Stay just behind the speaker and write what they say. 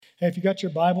Hey, if you got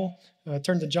your Bible,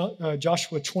 turn to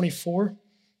Joshua 24.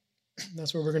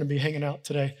 That's where we're going to be hanging out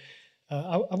today.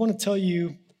 I want to tell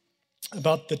you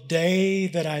about the day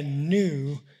that I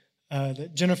knew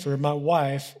that Jennifer, my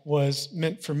wife, was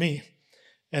meant for me.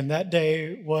 And that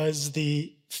day was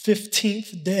the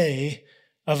 15th day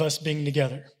of us being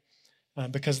together.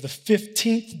 Because the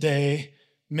 15th day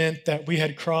meant that we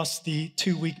had crossed the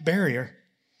 2-week barrier.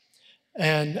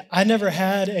 And I never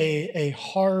had a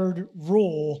hard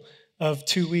rule of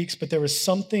 2 weeks, but there was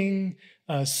something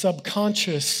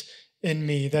subconscious in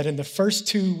me that in the first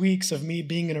 2 weeks of me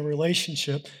being in a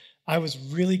relationship, I was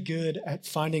really good at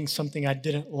finding something I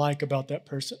didn't like about that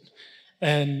person.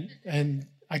 And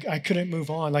I couldn't move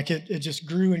on. Like it just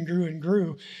grew and grew and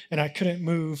grew, and I couldn't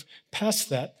move past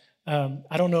that.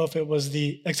 I don't know if it was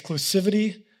the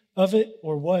exclusivity of it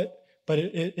or what, but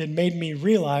it made me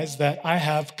realize that I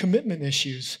have commitment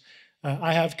issues.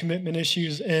 I have commitment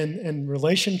issues in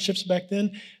relationships back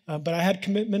then, but I had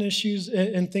commitment issues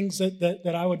in things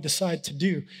that I would decide to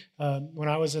do when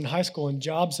I was in high school, in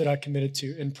jobs that I committed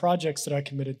to, in projects that I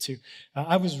committed to.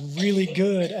 I was really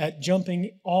good at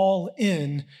jumping all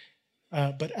in,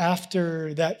 but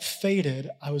after that faded,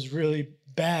 I was really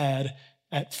bad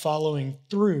at following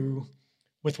through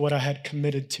with what I had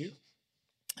committed to.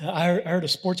 I heard a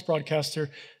sports broadcaster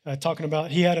talking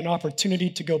about he had an opportunity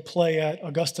to go play at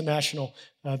Augusta National.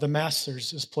 The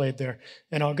Masters is played there.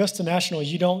 And Augusta National,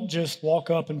 you don't just walk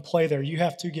up and play there. You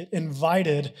have to get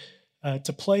invited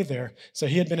to play there. So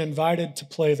he had been invited to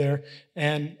play there.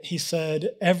 And he said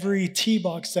every tee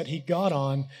box that he got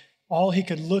on, all he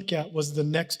could look at was the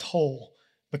next hole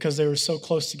because they were so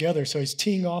close together. So he's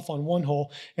teeing off on one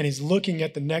hole and he's looking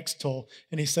at the next hole.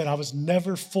 And he said, I was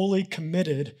never fully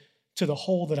committed to the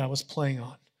hole that I was playing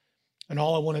on. And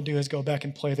all I want to do is go back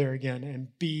and play there again and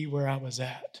be where I was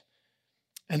at.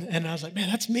 And I was like, man,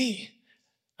 that's me.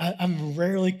 I'm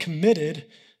rarely committed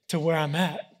to where I'm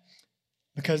at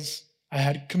because I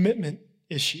had commitment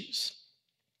issues.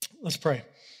 Let's pray.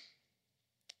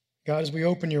 God, as we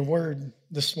open your word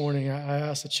this morning, I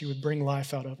ask that you would bring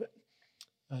life out of it,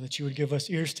 that you would give us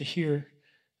ears to hear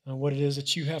what it is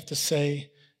that you have to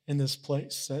say in this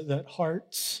place, that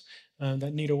hearts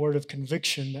that need a word of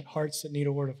conviction, that hearts that need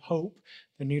a word of hope,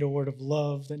 that need a word of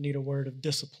love, that need a word of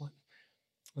discipline,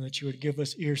 and that you would give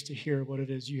us ears to hear what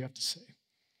it is you have to say.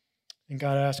 And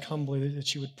God, I ask humbly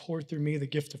that you would pour through me the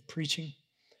gift of preaching,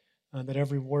 that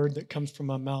every word that comes from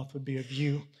my mouth would be of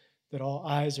you, that all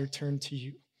eyes are turned to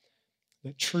you,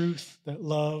 that truth, that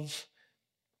love,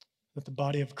 that the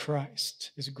body of Christ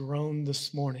is grown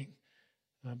this morning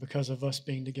because of us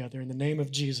being together. In the name of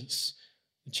Jesus,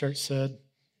 the church said,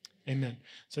 amen.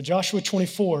 So Joshua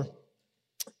 24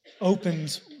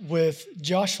 opens with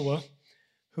Joshua,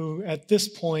 who at this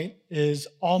point is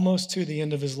almost to the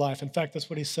end of his life. In fact, that's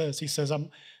what he says. He says,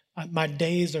 my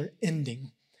days are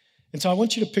ending. And so I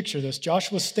want you to picture this.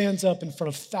 Joshua stands up in front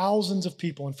of thousands of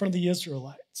people, in front of the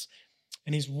Israelites,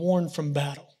 and he's worn from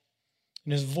battle.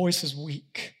 And his voice is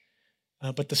weak,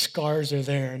 but the scars are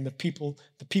there, and the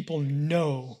people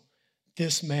know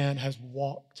this man has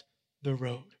walked the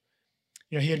road.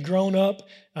 You know, he had grown up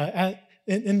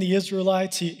in the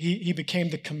Israelites. He became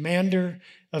the commander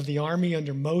of the army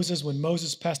under Moses. When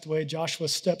Moses passed away, Joshua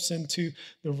steps into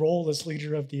the role as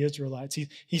leader of the Israelites.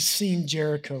 He's seen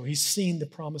Jericho. He's seen the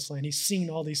promised land. He's seen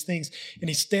all these things. And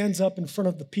he stands up in front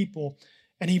of the people,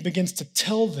 and he begins to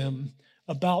tell them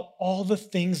about all the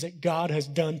things that God has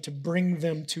done to bring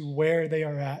them to where they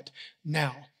are at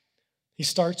now. He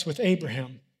starts with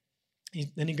Abraham.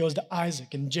 Then he goes to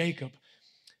Isaac and Jacob.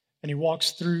 And he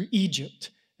walks through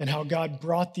Egypt and how God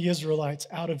brought the Israelites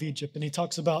out of Egypt. And he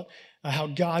talks about how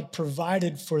God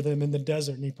provided for them in the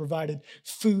desert. And he provided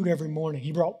food every morning.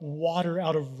 He brought water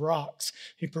out of rocks.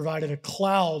 He provided a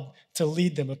cloud to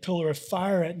lead them, a pillar of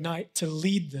fire at night to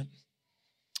lead them.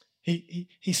 He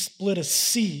split a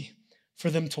sea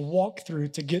for them to walk through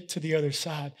to get to the other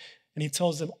side. And he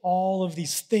tells them all of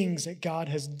these things that God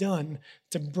has done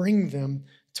to bring them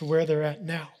to where they're at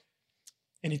now.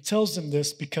 And he tells them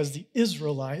this because the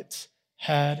Israelites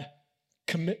had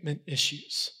commitment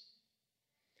issues.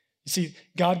 You see,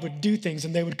 God would do things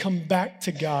and they would come back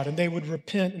to God and they would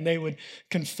repent and they would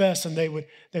confess and they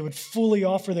would fully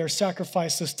offer their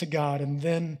sacrifices to God. And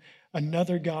then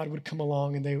another God would come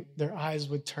along and their eyes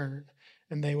would turn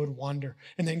and they would wander.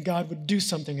 And then God would do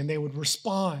something and they would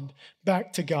respond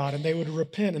back to God and they would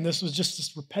repent. And this was just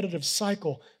this repetitive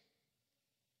cycle,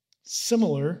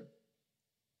 similar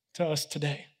to us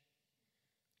today,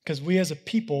 because we as a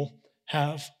people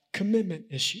have commitment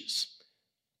issues.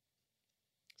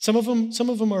 Some of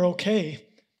them are okay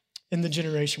in the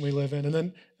generation we live in,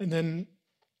 and then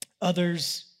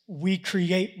others we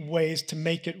create ways to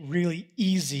make it really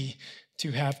easy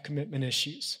to have commitment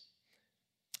issues.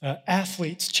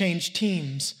 Athletes change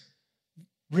teams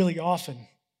really often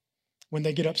when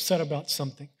they get upset about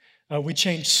something. We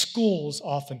change schools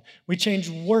often. We change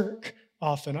work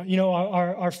often.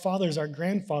 Our fathers, our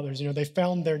grandfathers, they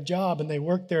found their job and they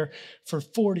worked there for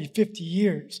 40, 50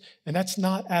 years. And that's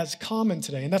not as common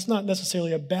today. And that's not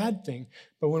necessarily a bad thing.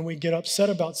 But when we get upset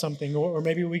about something or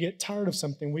maybe we get tired of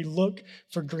something, we look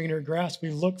for greener grass.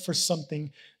 We look for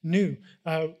something new.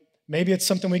 Maybe it's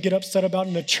something we get upset about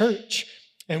in a church.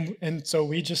 And so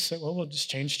we just say, well, we'll just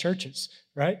change churches,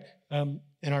 right?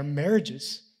 In our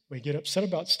marriages, we get upset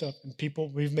about stuff. And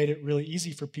we've made it really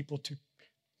easy for people to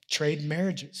trade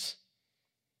marriages.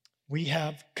 We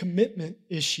have commitment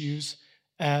issues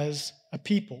as a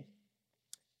people.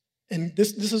 And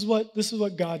this is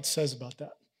what God says about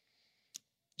that.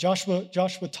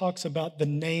 Joshua talks about the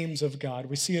names of God.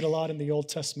 We see it a lot in the Old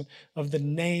Testament of the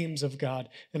names of God.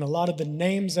 And a lot of the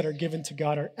names that are given to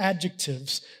God are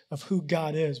adjectives of who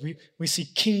God is. We see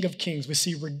King of Kings. We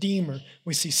see Redeemer.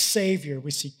 We see Savior. We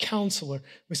see Counselor.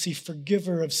 We see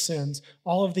Forgiver of sins.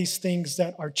 All of these things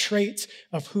that are traits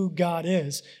of who God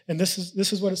is. And this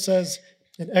is what it says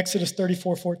in Exodus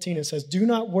 34:14. It says, "Do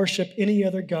not worship any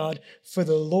other God, for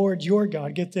the Lord your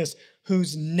God," get this,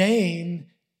 "whose name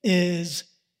is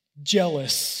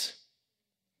jealous."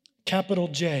 Capital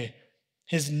J.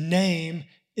 His name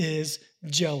is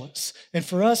jealous. And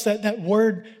for us, that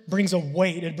word brings a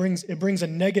weight. It brings a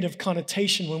negative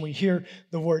connotation when we hear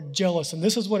the word jealous. And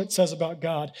this is what it says about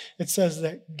God. It says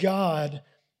that God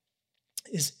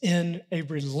is in a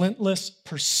relentless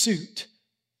pursuit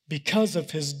because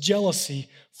of his jealousy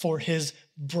for his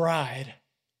bride.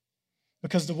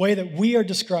 Because the way that we are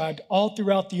described all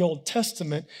throughout the Old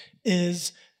Testament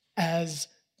is as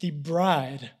the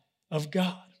bride of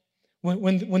God.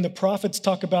 When the prophets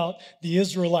talk about the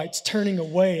Israelites turning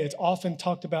away, it's often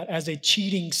talked about as a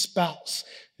cheating spouse.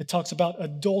 It talks about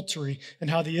adultery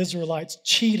and how the Israelites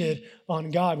cheated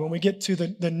on God. When we get to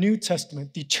the New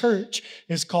Testament, the church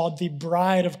is called the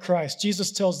bride of Christ.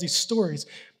 Jesus tells these stories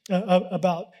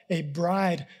about a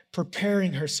bride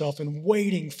preparing herself and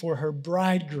waiting for her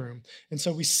bridegroom. And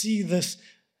so we see this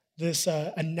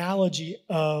analogy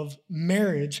of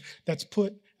marriage that's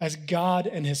put as God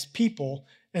and his people,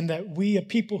 and that we, a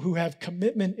people who have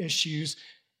commitment issues,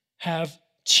 have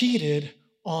cheated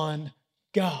on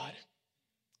God.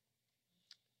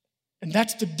 And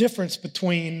that's the difference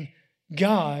between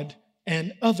God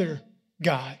and other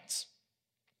gods,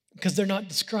 because they're not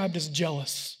described as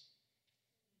jealous.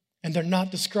 And they're not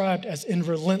described as in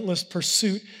relentless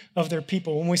pursuit of their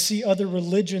people. When we see other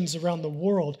religions around the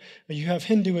world, you have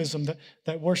Hinduism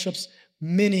that worships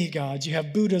many gods. You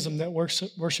have Buddhism that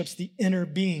worships the inner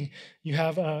being. You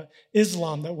have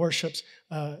Islam that worships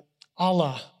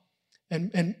Allah.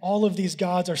 And all of these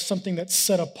gods are something that's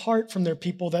set apart from their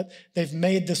people, that they've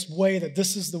made this way, that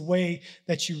this is the way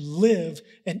that you live.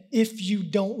 And if you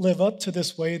don't live up to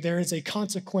this way, there is a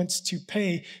consequence to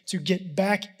pay to get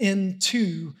back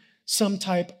into some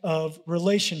type of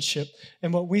relationship.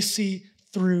 And what we see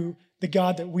through the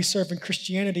God that we serve in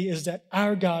Christianity is that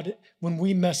our God, when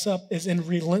we mess up, is in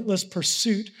relentless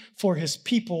pursuit for his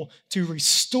people to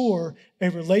restore a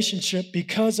relationship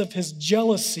because of his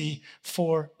jealousy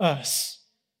for us.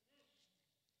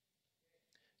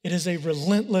 It is a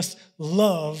relentless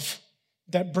love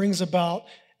that brings about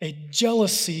a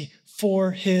jealousy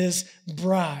for his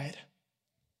bride.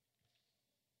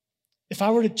 If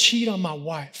I were to cheat on my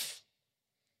wife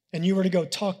and you were to go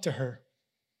talk to her,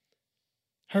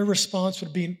 her response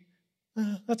would be,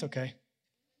 that's okay.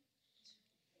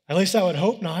 At least I would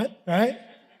hope not, right?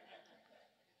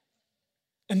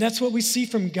 And that's what we see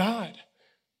from God.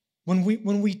 When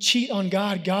we cheat on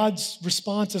God, God's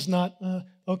response is not,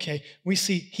 okay. We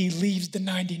see he leaves the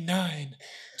 99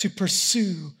 to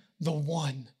pursue the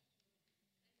one,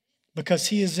 because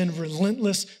he is in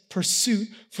relentless pursuit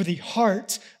for the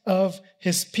heart of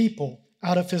his people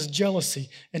out of his jealousy.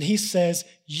 And he says,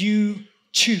 you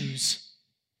choose.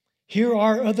 Here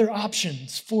are other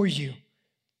options for you.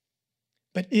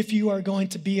 But if you are going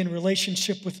to be in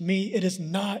relationship with me, it is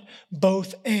not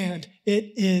both and,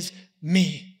 it is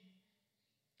me.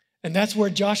 And that's where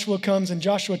Joshua comes in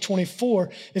Joshua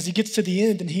 24, as he gets to the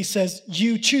end and he says,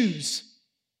 you choose.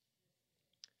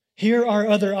 Here are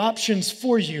other options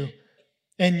for you,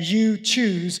 and you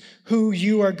choose who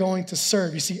you are going to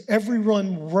serve. You see,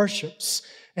 everyone worships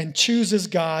and chooses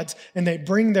gods, and they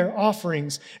bring their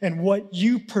offerings, and what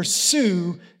you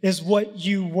pursue is what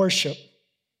you worship.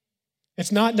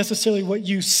 It's not necessarily what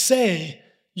you say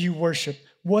you worship.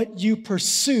 What you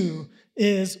pursue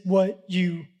is what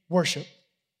you worship.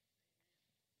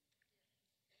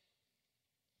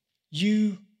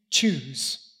 you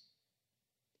choose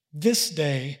this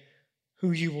day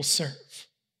who you will serve.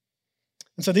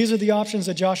 And so these are the options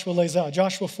that Joshua lays out.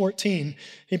 Joshua 14,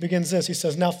 he begins this. He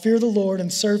says, now fear the Lord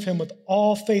and serve him with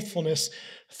all faithfulness.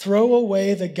 Throw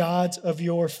away the gods of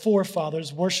your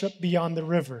forefathers, worship beyond the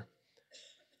river.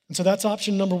 And so that's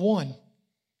option number one.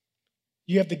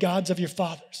 You have the gods of your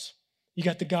fathers. You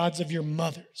got the gods of your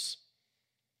mothers.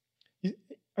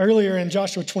 Earlier in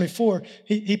Joshua 24,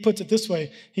 he puts it this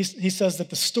way. He says that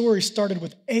the story started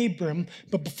with Abram,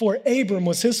 but before Abram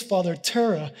was his father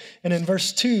Terah. And in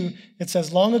verse 2, it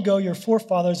says, long ago your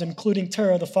forefathers, including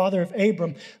Terah, the father of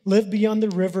Abram, lived beyond the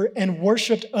river and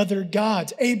worshiped other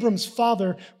gods. Abram's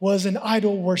father was an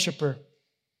idol worshiper,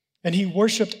 and he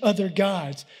worshiped other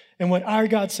gods. And what our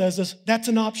God says is, that's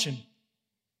an option.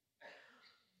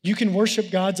 You can worship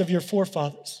gods of your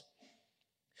forefathers.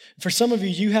 For some of you,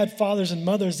 you had fathers and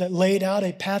mothers that laid out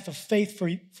a path of faith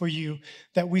for you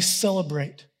that we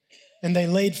celebrate. And they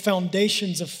laid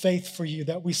foundations of faith for you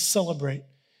that we celebrate.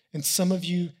 And some of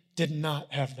you did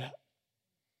not have that.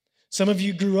 Some of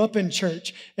you grew up in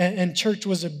church, and church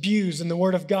was abused, and the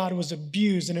word of God was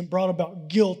abused, and it brought about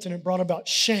guilt, and it brought about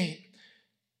shame.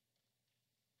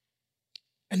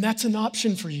 And that's an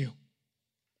option for you.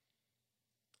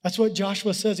 That's what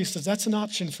Joshua says. He says, that's an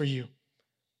option for you.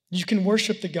 You can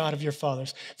worship the God of your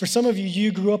fathers. For some of you,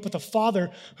 you grew up with a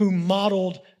father who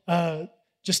modeled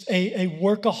just a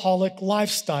workaholic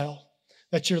lifestyle,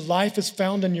 that your life is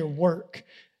found in your work.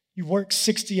 You work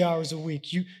 60 hours a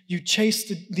week. You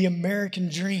chase the American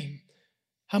dream.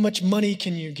 How much money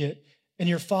can you get? And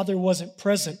your father wasn't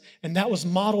present, and that was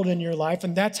modeled in your life,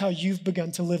 and that's how you've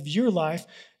begun to live your life,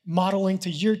 modeling to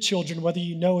your children, whether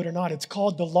you know it or not. It's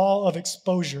called the law of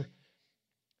exposure.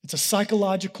 It's a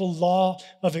psychological law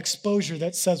of exposure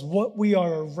that says what we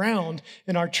are around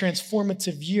in our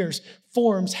transformative years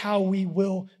forms how we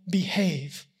will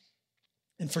behave.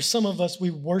 And for some of us,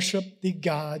 we worship the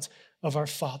gods of our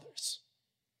fathers,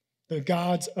 the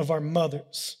gods of our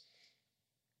mothers,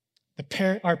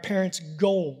 our parents'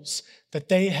 goals that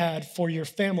they had for your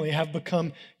family have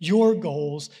become your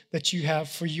goals that you have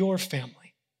for your family.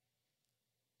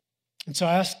 And so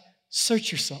I ask,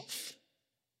 search yourself.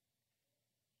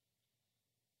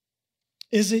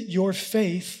 Is it your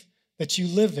faith that you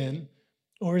live in,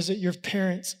 or is it your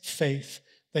parents' faith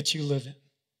that you live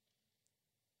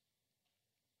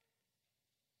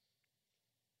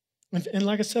in? And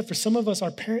like I said, for some of us,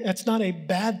 our parents, that's not a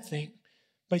bad thing,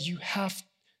 but you have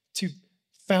to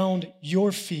found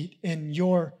your feet in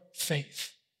your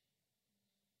faith,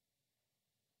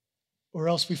 or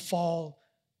else we fall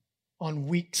on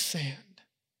weak sand.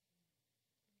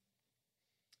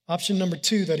 Option number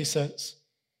 2 that he says,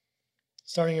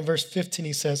 starting in verse 15,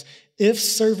 he says, if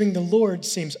serving the Lord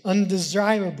seems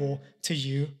undesirable to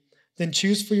you, then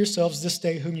choose for yourselves this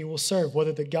day whom you will serve,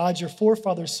 whether the gods your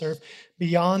forefathers served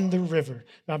beyond the river.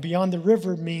 Now, beyond the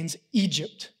river means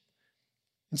Egypt.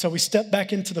 And so we step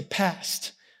back into the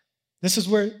past. This is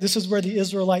where the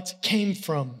Israelites came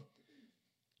from.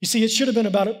 You see, it should have been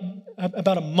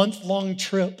about a month-long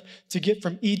trip to get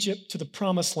from Egypt to the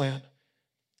Promised Land.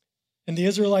 And the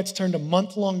Israelites turned a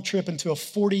month-long trip into a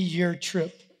 40-year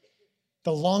trip,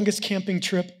 the longest camping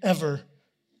trip ever,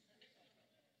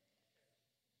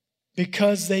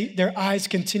 because their eyes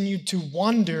continued to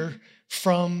wander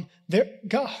from their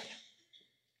God.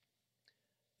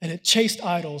 And it chased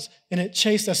idols, and it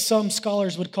chased, as some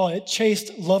scholars would call it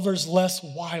chased lovers less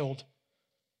wild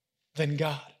than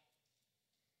God.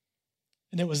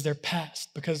 And it was their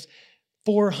past, because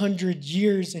 400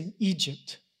 years in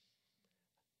Egypt,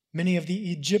 many of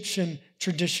the Egyptian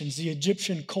traditions, the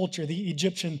Egyptian culture, the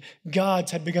Egyptian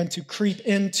gods had begun to creep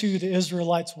into the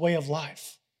Israelites' way of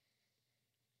life.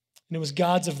 And it was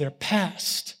gods of their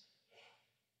past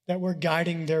that were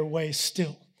guiding their way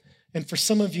still. And for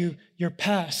some of you, your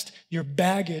past, your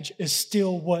baggage is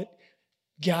still what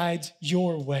guides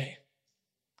your way.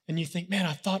 And you think, man,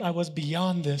 I thought I was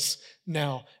beyond this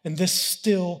now, and this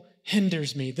still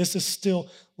hinders me. This is still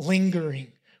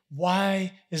lingering.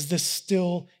 Why is this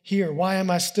still here? Why am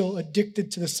I still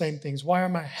addicted to the same things? Why are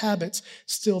my habits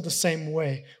still the same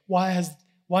way? Why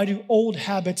do old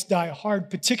habits die hard?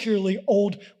 Particularly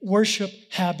old worship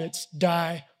habits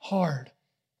die hard.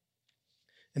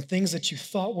 And things that you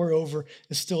thought were over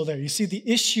is still there. You see, the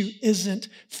issue isn't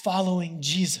following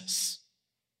Jesus.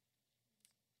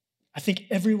 I think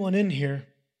everyone in here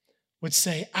would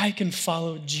say, I can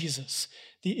follow Jesus.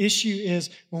 The issue is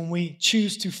when we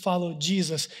choose to follow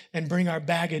Jesus and bring our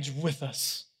baggage with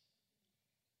us.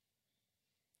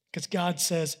 Because God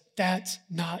says that's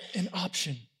not an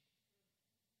option.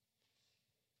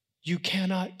 You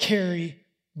cannot carry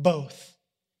both.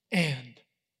 and.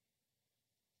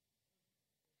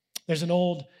 There's an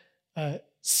old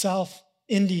South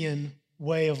Indian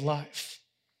way of life.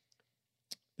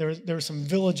 There were some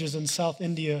villages in South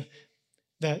India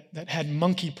that had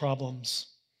monkey problems.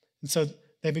 And so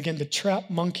they began to trap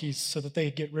monkeys so that they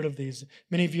could get rid of these.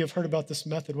 Many of you have heard about this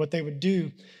method. What they would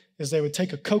do is they would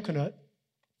take a coconut,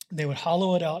 and they would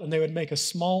hollow it out, and they would make a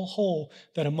small hole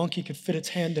that a monkey could fit its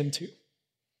hand into.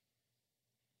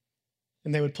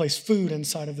 And they would place food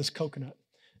inside of this coconut.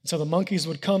 And so the monkeys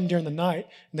would come during the night,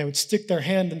 and they would stick their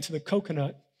hand into the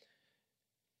coconut.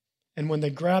 And when they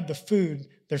grabbed the food,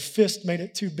 their fist made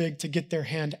it too big to get their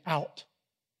hand out.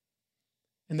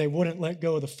 And they wouldn't let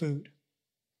go of the food.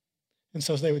 And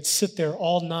so they would sit there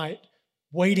all night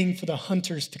waiting for the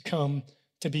hunters to come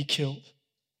to be killed.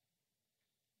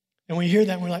 And we hear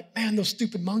that and we're like, man, those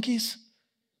stupid monkeys.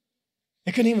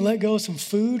 They couldn't even let go of some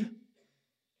food.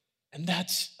 And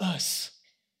that's us.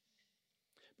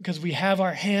 Because we have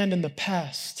our hand in the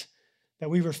past that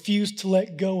we refuse to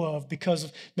let go of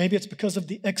maybe it's because of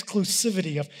the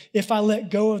exclusivity of, if I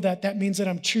let go of that, that means that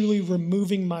I'm truly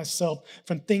removing myself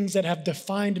from things that have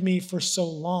defined me for so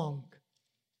long.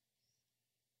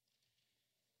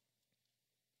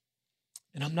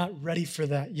 And I'm not ready for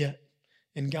that yet.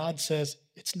 And God says,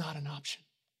 it's not an option.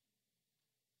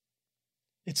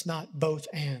 It's not both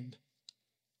and.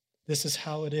 This is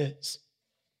how it is.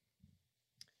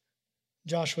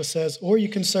 Joshua says, or you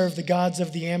can serve the gods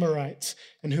of the Amorites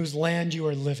in whose land you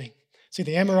are living. See,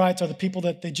 the Amorites are the people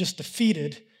that they just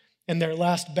defeated in their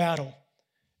last battle.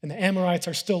 And the Amorites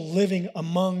are still living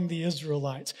among the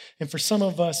Israelites. And for some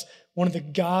of us, one of the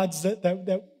gods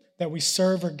that we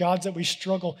serve or gods that we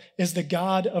struggle is the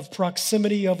God of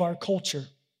proximity of our culture.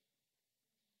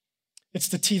 It's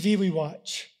the TV we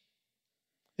watch.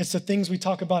 It's the things we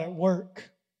talk about at work.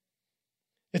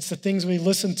 It's the things we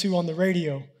listen to on the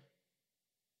radio.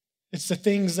 It's the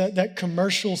things that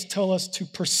commercials tell us to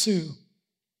pursue.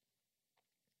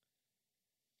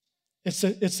 It's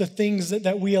the things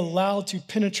that we allow to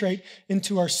penetrate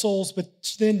into our souls, but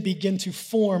then begin to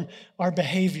form our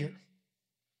behavior.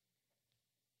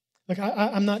 Like,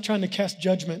 I'm not trying to cast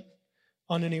judgment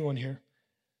on anyone here,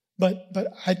 but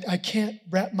I can't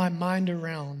wrap my mind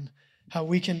around how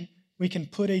we can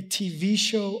put a TV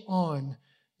show on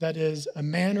that is a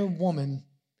man or woman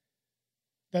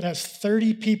that has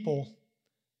 30 people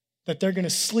that they're going to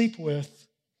sleep with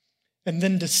and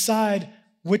then decide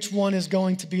which one is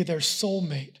going to be their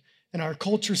soulmate. And our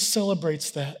culture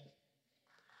celebrates that.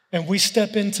 And we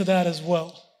step into that as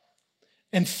well.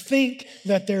 And think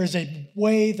that there is a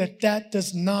way that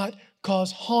does not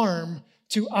cause harm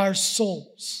to our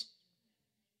souls.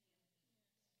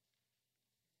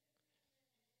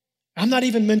 I'm not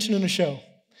even mentioning a show.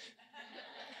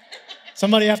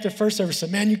 Somebody after first service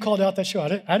said, man, you called out that show.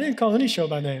 I didn't call any show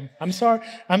by name. I'm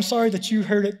sorry that you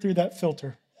heard it through that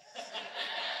filter.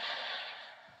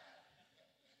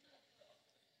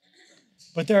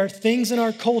 But there are things in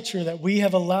our culture that we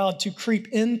have allowed to creep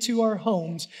into our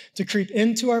homes, to creep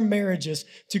into our marriages,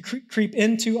 to creep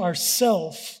into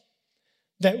ourself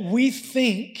that we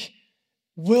think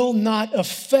will not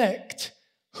affect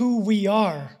who we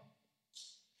are.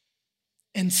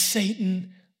 And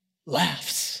Satan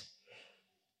laughs.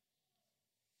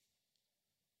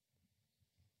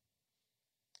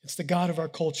 It's the God of our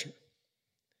culture.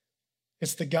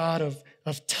 It's the God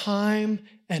of time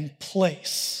and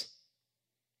place.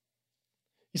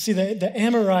 You see, the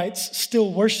Amorites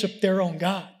still worshiped their own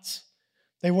gods.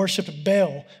 They worshiped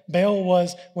Baal. Baal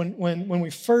was, when we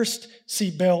first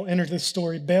see Baal enter this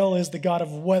story, Baal is the god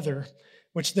of weather,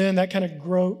 which then that kind of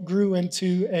grew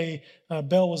into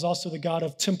Baal was also the god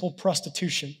of temple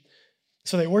prostitution.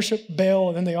 So they worshiped Baal,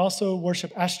 and then they also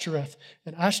worshiped Ashtoreth.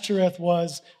 And Ashtoreth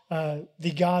was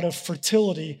the god of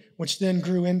fertility, which then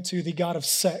grew into the god of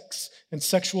sex and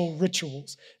sexual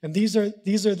rituals. And these are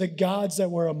the gods that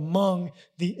were among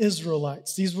the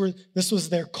Israelites. This was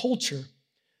their culture.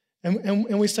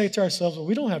 And we say to ourselves, well,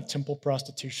 we don't have temple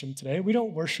prostitution today. We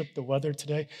don't worship the weather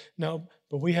today. No,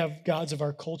 but we have gods of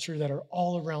our culture that are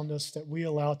all around us that we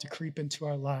allow to creep into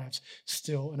our lives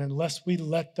still. And unless we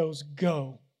let those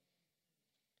go,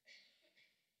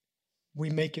 we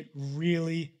make it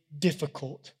really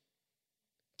difficult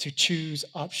to choose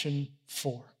option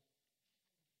 4.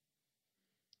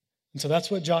 And so that's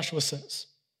what Joshua says.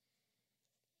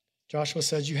 Joshua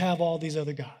says, you have all these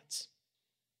other gods.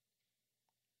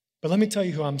 But let me tell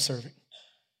you who I'm serving.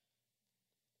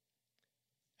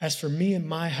 As for me and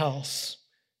my house,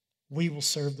 we will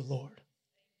serve the Lord.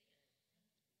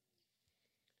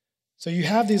 So you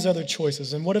have these other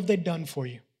choices, and what have they done for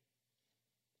you?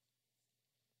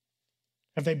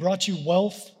 Have they brought you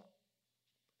wealth?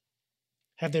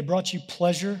 Have they brought you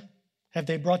pleasure? Have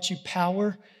they brought you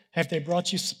power? Have they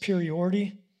brought you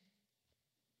superiority?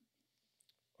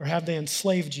 Or have they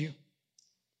enslaved you?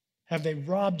 Have they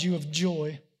robbed you of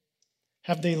joy?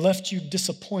 Have they left you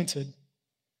disappointed?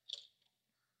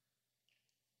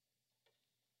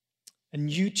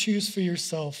 And you choose for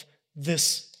yourself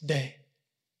this day.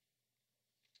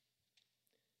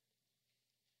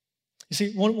 You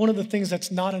see, one of the things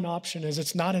that's not an option is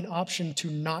it's not an option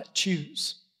to not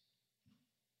choose.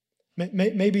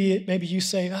 Maybe you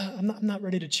say, I'm not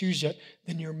ready to choose yet.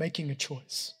 Then you're making a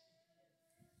choice.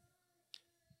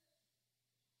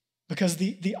 Because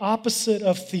the opposite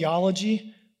of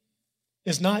theology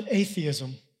is not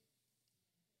atheism.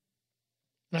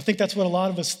 And I think that's what a lot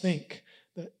of us think,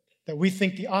 that we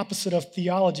think the opposite of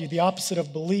theology, the opposite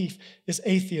of belief is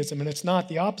atheism, and it's not.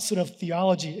 The opposite of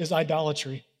theology is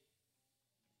idolatry.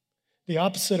 The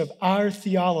opposite of our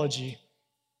theology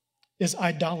is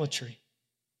idolatry.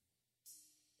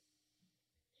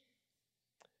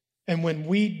 And when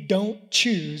we don't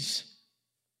choose,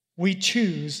 we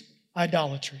choose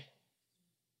idolatry.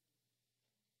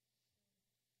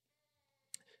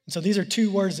 And so these are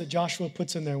two words that Joshua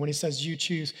puts in there when he says you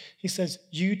choose. He says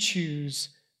you choose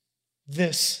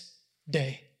this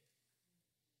day.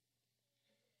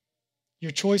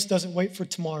 Your choice doesn't wait for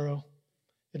tomorrow.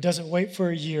 It doesn't wait for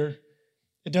a year.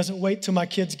 It doesn't wait till my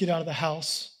kids get out of the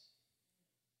house.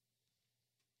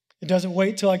 It doesn't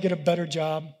wait till I get a better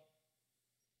job.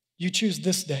 You choose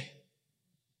this day.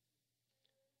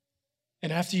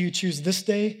 And after you choose this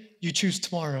day, you choose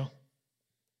tomorrow.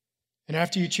 And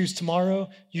after you choose tomorrow,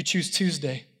 you choose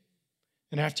Tuesday.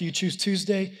 And after you choose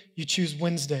Tuesday, you choose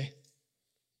Wednesday.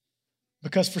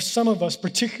 Because for some of us,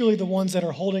 particularly the ones that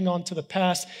are holding on to the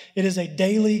past, it is a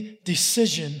daily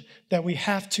decision that we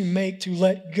have to make to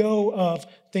let go of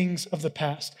things of the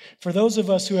past. For those of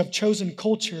us who have chosen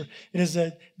culture, it is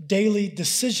a daily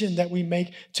decision that we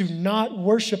make to not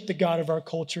worship the God of our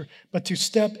culture, but to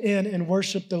step in and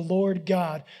worship the Lord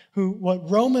God, who, what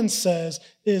Romans says,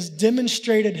 is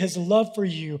demonstrated his love for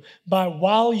you by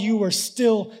while you were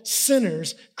still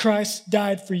sinners, Christ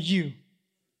died for you.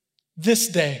 This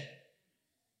day.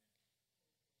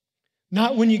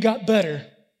 Not when you got better.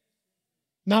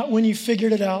 Not when you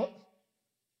figured it out.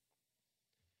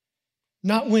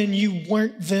 Not when you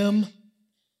weren't them.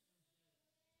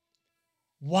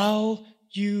 While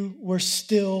you were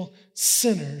still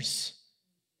sinners,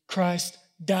 Christ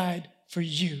died for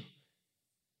you.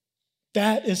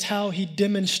 That is how he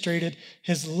demonstrated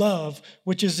his love,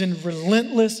 which is in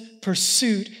relentless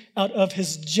pursuit out of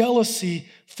his jealousy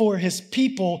for his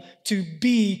people to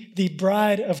be the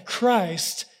bride of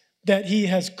Christ that he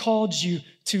has called you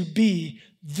to be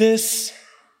this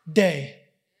day.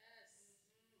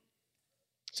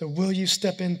 So will you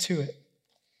step into it?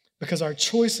 Because our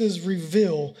choices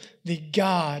reveal the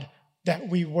God that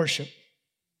we worship.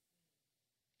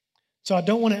 So I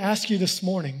don't want to ask you this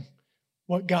morning,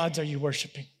 what gods are you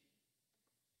worshiping?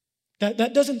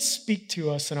 That doesn't speak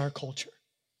to us in our culture.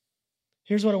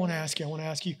 Here's what I want to ask you. I want to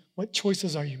ask you, what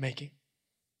choices are you making?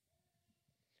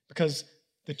 Because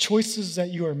the choices that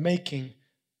you are making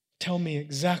tell me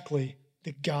exactly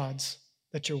the gods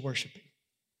that you're worshiping.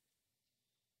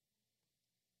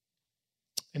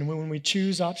 And when we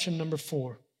choose option number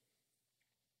 4,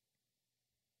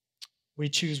 we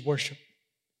choose worship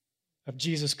of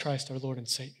Jesus Christ, our Lord and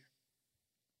Savior.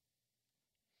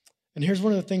 And here's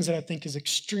one of the things that I think is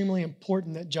extremely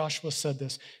important that Joshua said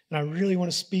this. And I really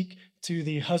want to speak to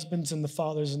the husbands and the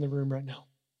fathers in the room right now.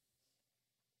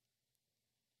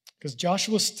 Because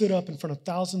Joshua stood up in front of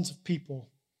thousands of people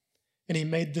and he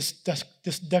made this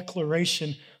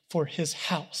declaration for his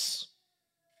house.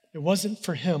 It wasn't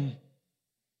for him.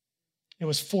 It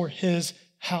was for his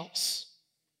house.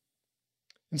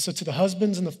 And so to the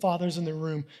husbands and the fathers in the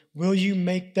room, will you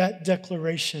make that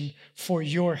declaration for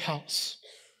your house?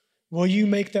 Will you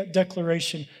make that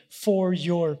declaration for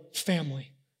your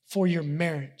family, for your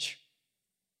marriage?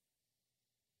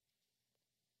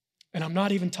 And I'm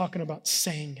not even talking about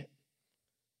saying it.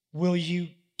 Will you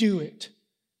do it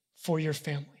for your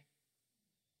family?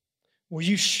 Will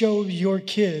you show your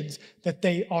kids that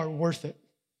they are worth it?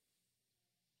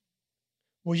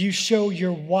 Will you show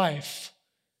your wife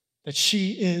that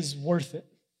she is worth it?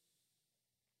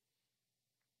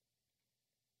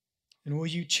 And will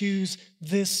you choose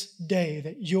this day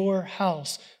that your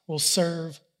house will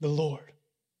serve the Lord?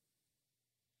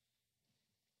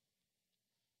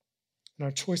 And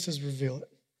our choices reveal it.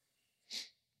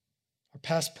 Our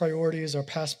past priorities, our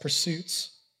past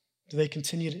pursuits, do they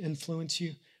continue to influence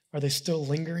you? Are they still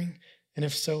lingering? And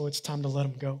if so, it's time to let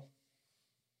them go.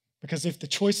 Because if the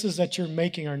choices that you're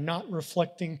making are not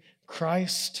reflecting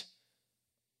Christ,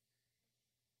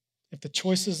 if the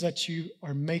choices that you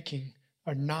are making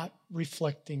are not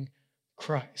reflecting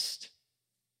Christ,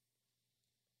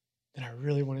 then I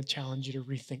really want to challenge you to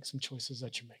rethink some choices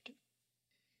that you're making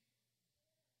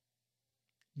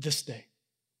this day.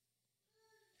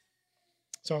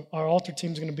 So our altar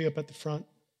team is going to be up at the front.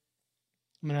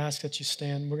 I'm going to ask that you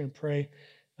stand. We're going to pray.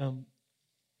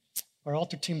 Our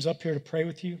altar team's up here to pray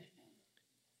with you.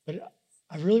 But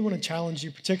I really want to challenge you,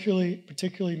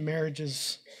 particularly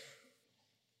marriages.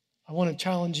 I want to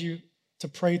challenge you to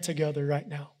pray together right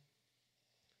now,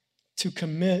 to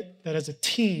commit that as a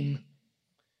team,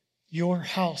 your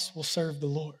house will serve the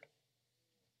Lord.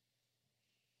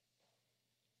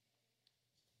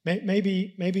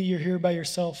 Maybe you're here by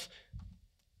yourself.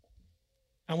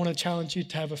 I want to challenge you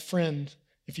to have a friend.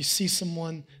 If you see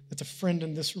someone that's a friend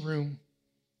in this room,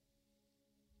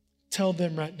 tell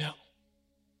them right now,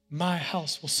 my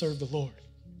house will serve the Lord.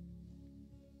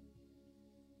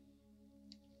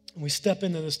 And we step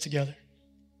into this together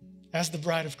as the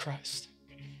bride of Christ.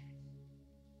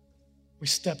 We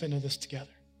step into this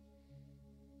together.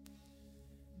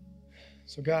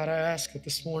 So God, I ask that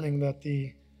this morning that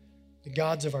the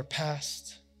gods of our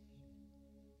past,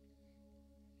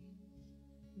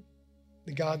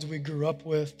 the gods we grew up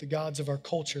with, the gods of our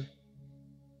culture,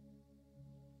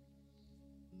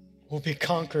 will be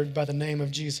conquered by the name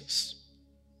of Jesus.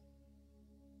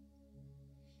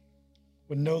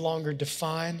 Would no longer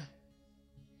define,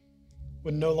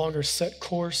 would no longer set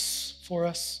course for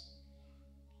us,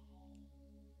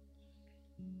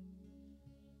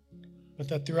 but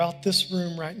that throughout this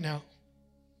room right now,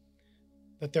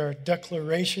 that there are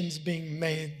declarations being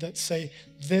made that say,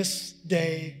 this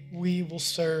day we will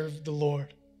serve the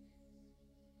Lord.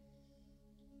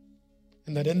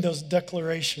 And that in those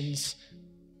declarations,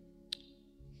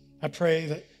 I pray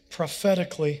that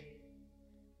prophetically,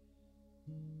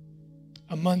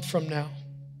 a month from now,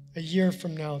 a year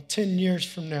from now, 10 years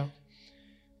from now,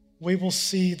 we will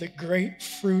see the great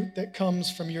fruit that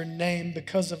comes from your name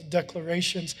because of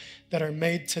declarations that are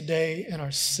made today in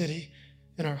our city,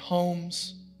 in our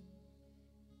homes.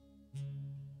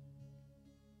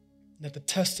 And that the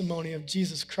testimony of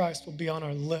Jesus Christ will be on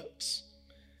our lips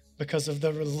because of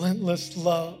the relentless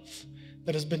love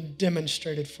that has been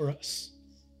demonstrated for us.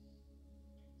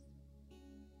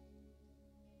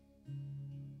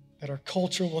 That our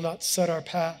culture will not set our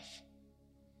path.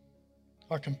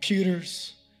 Our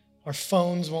computers, our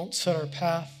phones won't set our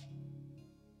path.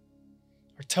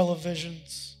 Our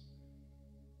televisions,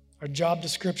 our job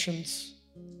descriptions,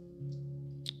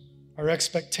 our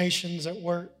expectations at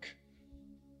work.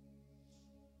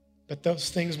 But those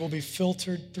things will be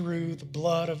filtered through the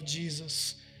blood of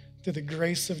Jesus, through the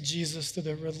grace of Jesus, through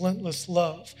the relentless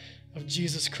love of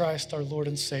Jesus Christ, our Lord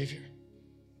and Savior.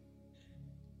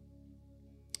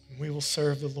 And we will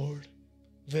serve the Lord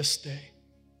this day.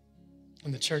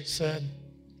 And the church said,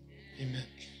 amen.